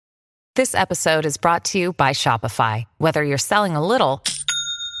This episode is brought to you by Shopify. Whether you're selling a little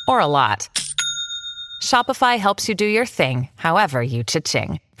or a lot, Shopify helps you do your thing, however you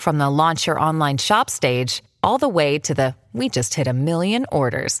cha-ching. From the launch your online shop stage, all the way to the we just hit 1 million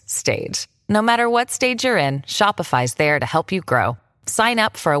orders stage. No matter what stage you're in, Shopify's there to help you grow. Sign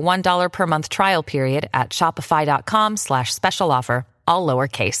up for a $1 per month trial period at shopify.com/special offer, all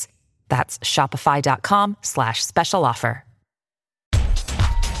lowercase. That's shopify.com/special offer.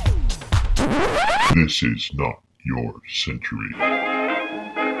 This is not your century.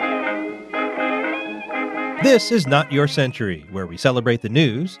 This is Not Your Century, where we celebrate the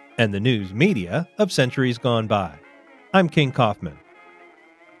news and the news media of centuries gone by. I'm King Kaufman.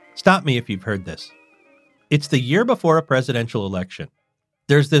 Stop me if you've heard this. It's the year before a presidential election.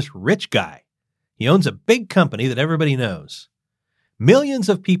 There's this rich guy. He owns a big company that everybody knows. Millions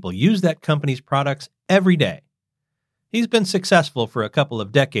of people use that company's products every day. He's been successful for a couple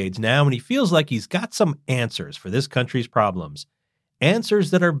of decades now, and he feels like he's got some answers for this country's problems. Answers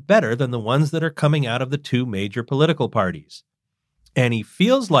that are better than the ones that are coming out of the two major political parties. And he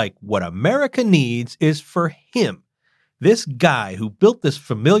feels like what America needs is for him, this guy who built this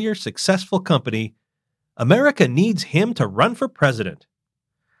familiar, successful company. America needs him to run for president.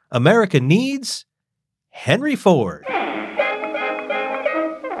 America needs Henry Ford.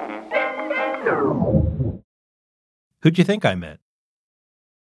 Who'd you think I meant?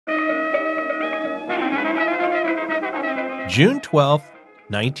 June 12th,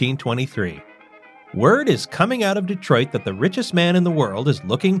 1923. Word is coming out of Detroit that the richest man in the world is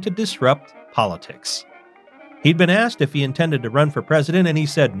looking to disrupt politics. He'd been asked if he intended to run for president, and he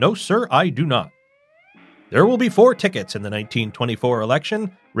said, "No, sir, I do not. There will be 4 tickets in the 1924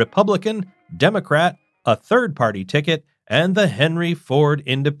 election: Republican, Democrat, a third-party ticket, and the Henry Ford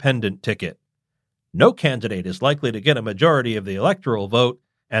Independent ticket. No candidate is likely to get a majority of the electoral vote,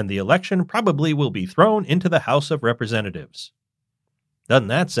 and the election probably will be thrown into the House of Representatives." Doesn't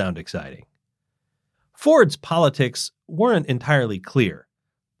that sound exciting? Ford's politics weren't entirely clear.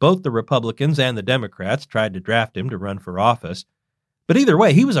 Both the Republicans and the Democrats tried to draft him to run for office. But either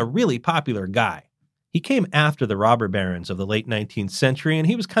way, he was a really popular guy. He came after the robber barons of the late 19th century, and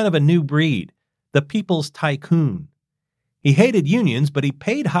he was kind of a new breed, the people's tycoon. He hated unions, but he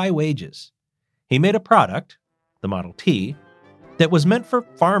paid high wages. He made a product, the Model T, that was meant for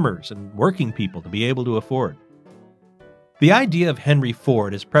farmers and working people to be able to afford. The idea of Henry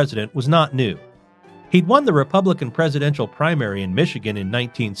Ford as president was not new. He'd won the Republican presidential primary in Michigan in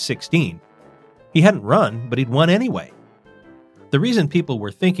 1916. He hadn't run, but he'd won anyway. The reason people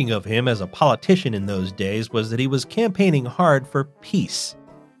were thinking of him as a politician in those days was that he was campaigning hard for peace.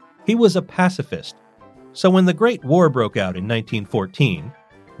 He was a pacifist. So when the Great War broke out in 1914,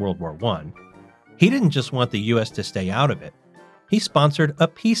 World War I, he didn't just want the U.S. to stay out of it. He sponsored a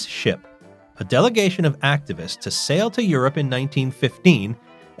peace ship, a delegation of activists to sail to Europe in 1915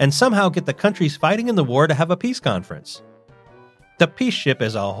 and somehow get the countries fighting in the war to have a peace conference. The peace ship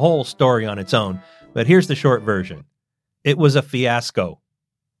is a whole story on its own, but here's the short version. It was a fiasco.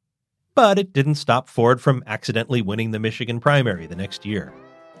 But it didn't stop Ford from accidentally winning the Michigan primary the next year.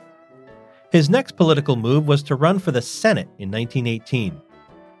 His next political move was to run for the Senate in 1918.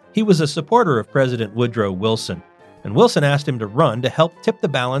 He was a supporter of President Woodrow Wilson, and Wilson asked him to run to help tip the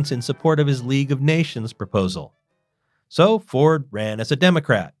balance in support of his League of Nations proposal. So Ford ran as a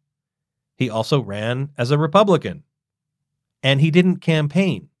Democrat. He also ran as a Republican. And he didn't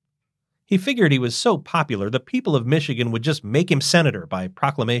campaign. He figured he was so popular, the people of Michigan would just make him senator by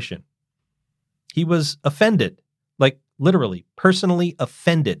proclamation. He was offended, like literally, personally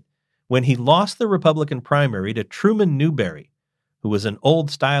offended, when he lost the Republican primary to Truman Newberry, who was an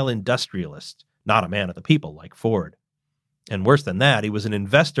old-style industrialist, not a man of the people like Ford. And worse than that, he was an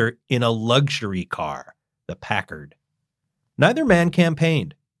investor in a luxury car, the Packard. Neither man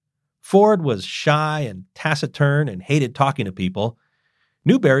campaigned. Ford was shy and taciturn and hated talking to people.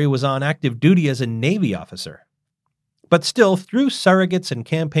 Newberry was on active duty as a Navy officer. But still, through surrogates and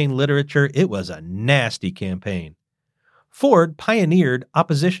campaign literature, it was a nasty campaign. Ford pioneered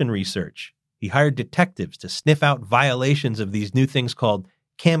opposition research. He hired detectives to sniff out violations of these new things called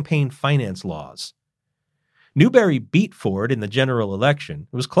campaign finance laws. Newberry beat Ford in the general election.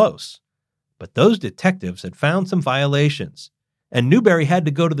 It was close. But those detectives had found some violations, and Newberry had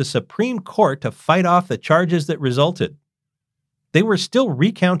to go to the Supreme Court to fight off the charges that resulted. They were still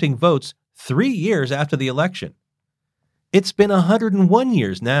recounting votes 3 years after the election. It's been 101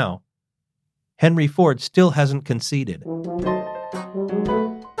 years now. Henry Ford still hasn't conceded.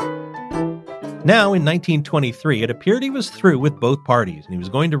 Now, in 1923, it appeared he was through with both parties, and he was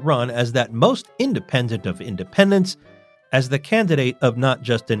going to run as that most independent of independents, as the candidate of not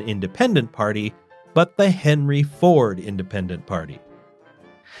just an independent party, but the Henry Ford Independent Party.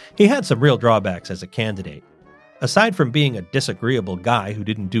 He had some real drawbacks as a candidate. Aside from being a disagreeable guy who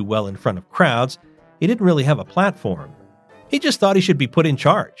didn't do well in front of crowds, he didn't really have a platform. He just thought he should be put in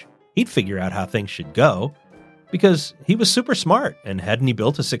charge. He'd figure out how things should go, because he was super smart, and hadn't he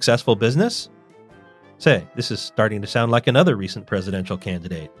built a successful business? Say, this is starting to sound like another recent presidential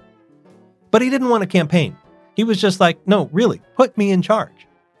candidate. But he didn't want to campaign. He was just like, no, really, put me in charge.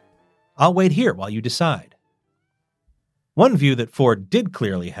 I'll wait here while you decide. One view that Ford did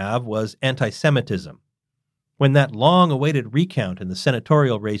clearly have was anti-Semitism. When that long-awaited recount in the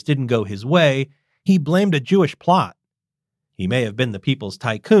senatorial race didn't go his way, he blamed a Jewish plot. He may have been the people's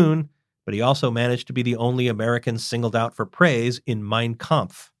tycoon, but he also managed to be the only American singled out for praise in Mein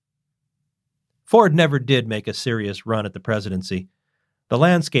Kampf. Ford never did make a serious run at the presidency. The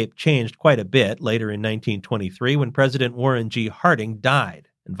landscape changed quite a bit later in 1923 when President Warren G. Harding died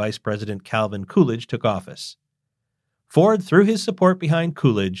and Vice President Calvin Coolidge took office. Ford threw his support behind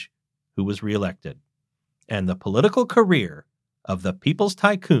Coolidge, who was reelected, and the political career of the People's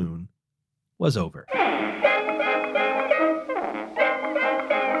Tycoon was over.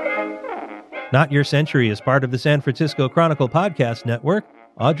 Not Your Century is part of the San Francisco Chronicle podcast network.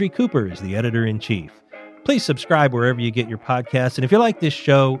 Audrey Cooper is the editor-in-chief. Please subscribe wherever you get your podcasts, and if you like this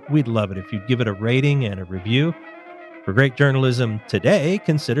show, we'd love it if you'd give it a rating and a review. For great journalism today,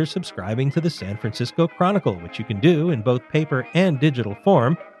 consider subscribing to the San Francisco Chronicle, which you can do in both paper and digital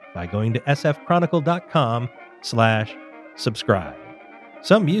form by going to sfchronicle.com/subscribe.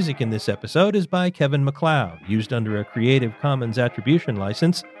 Some music in this episode is by Kevin MacLeod, used under a Creative Commons Attribution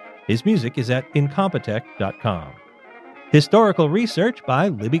license. His music is at incompetech.com. Historical research by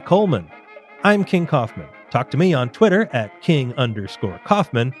Libby Coleman. I'm King Kaufman. Talk to me on Twitter at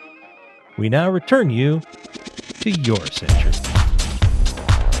King_Kaufman. We now return you to your century.